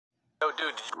Yo,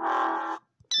 dude.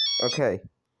 Okay,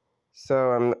 so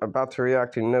I'm about to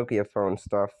react to Nokia phone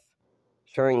stuff,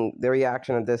 showing the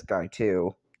reaction of this guy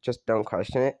too. Just don't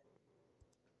question it.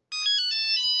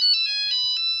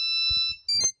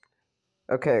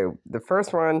 Okay, the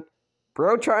first one,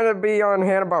 bro trying to be on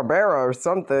Hanna-Barbera or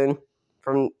something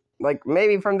from, like,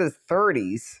 maybe from the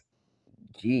 30s.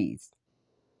 Jeez.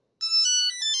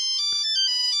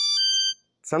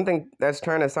 Something that's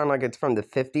trying to sound like it's from the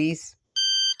 50s.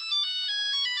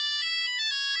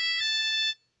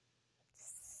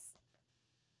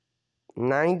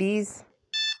 '90s?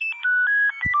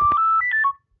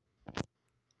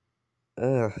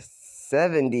 Ugh,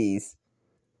 '70s.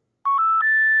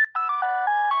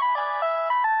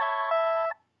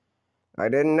 I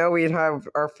didn't know we'd have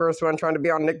our first one trying to be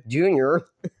on Nick Jr.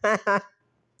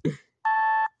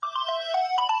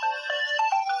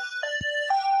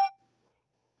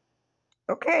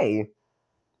 Okay.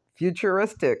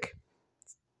 Futuristic.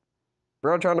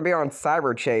 Bro trying to be on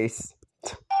Cyber Chase.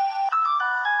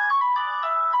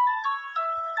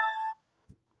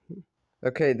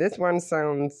 Okay, this one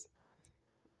sounds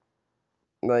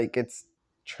like it's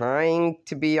trying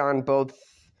to be on both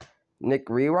Nick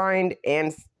Rewind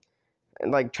and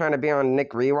like trying to be on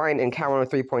Nick Rewind and Cat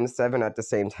 103.7 at the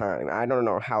same time. I don't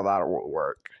know how that will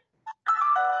work.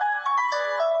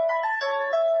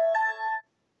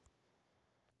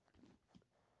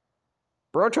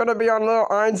 Bro trying to be on Little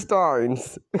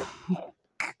Einsteins.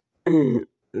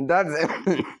 That's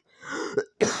it.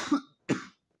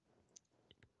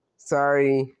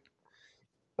 Sorry.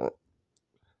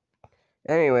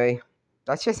 Anyway,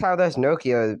 that's just how this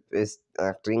Nokia is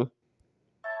acting.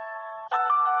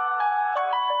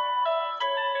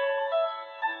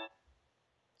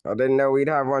 I didn't know we'd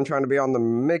have one trying to be on the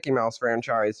Mickey Mouse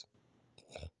franchise.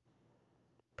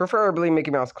 Preferably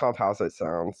Mickey Mouse Clubhouse, it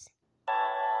sounds.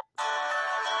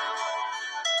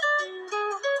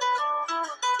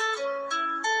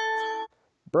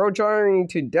 Bro trying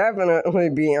to definitely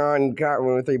be on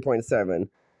Catwoman 3.7.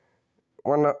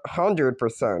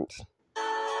 100%.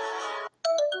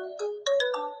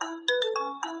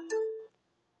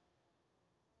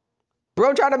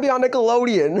 Bro trying to be on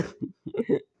Nickelodeon.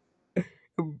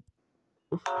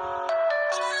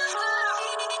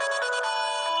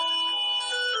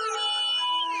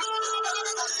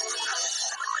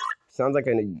 Sounds like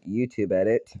a YouTube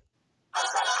edit.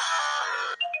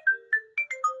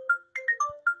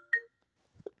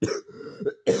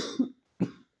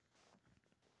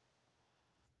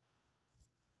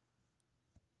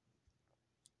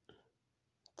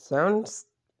 Sounds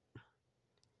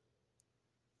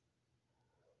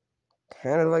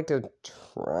kind of like they're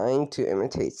trying to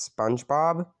imitate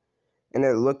SpongeBob, and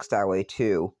it looks that way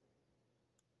too.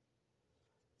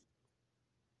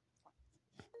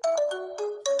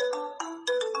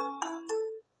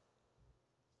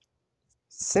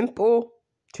 Simple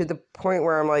to the point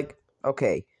where I'm like,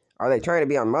 okay, are they trying to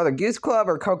be on Mother Goose Club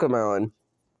or Cocomelon?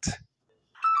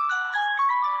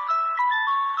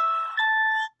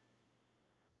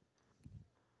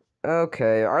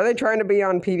 Okay, are they trying to be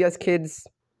on PBS Kids?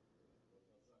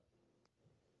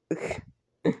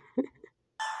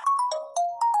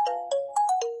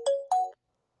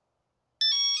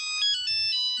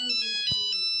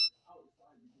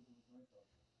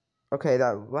 Okay,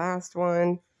 that last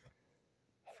one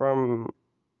from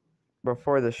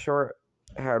before the short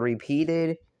had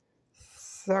repeated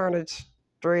sounded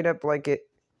straight up like it.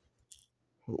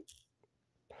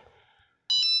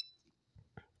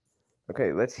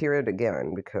 Okay, let's hear it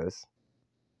again because.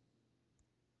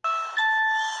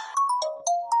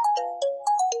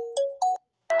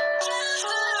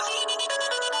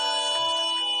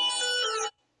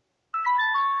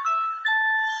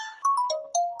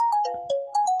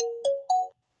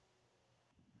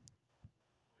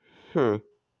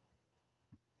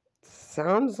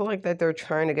 Sounds like that they're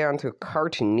trying to get onto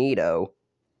Cartoonito.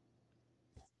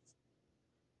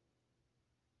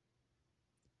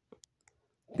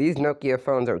 These Nokia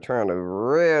phones are trying to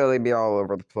really be all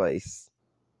over the place.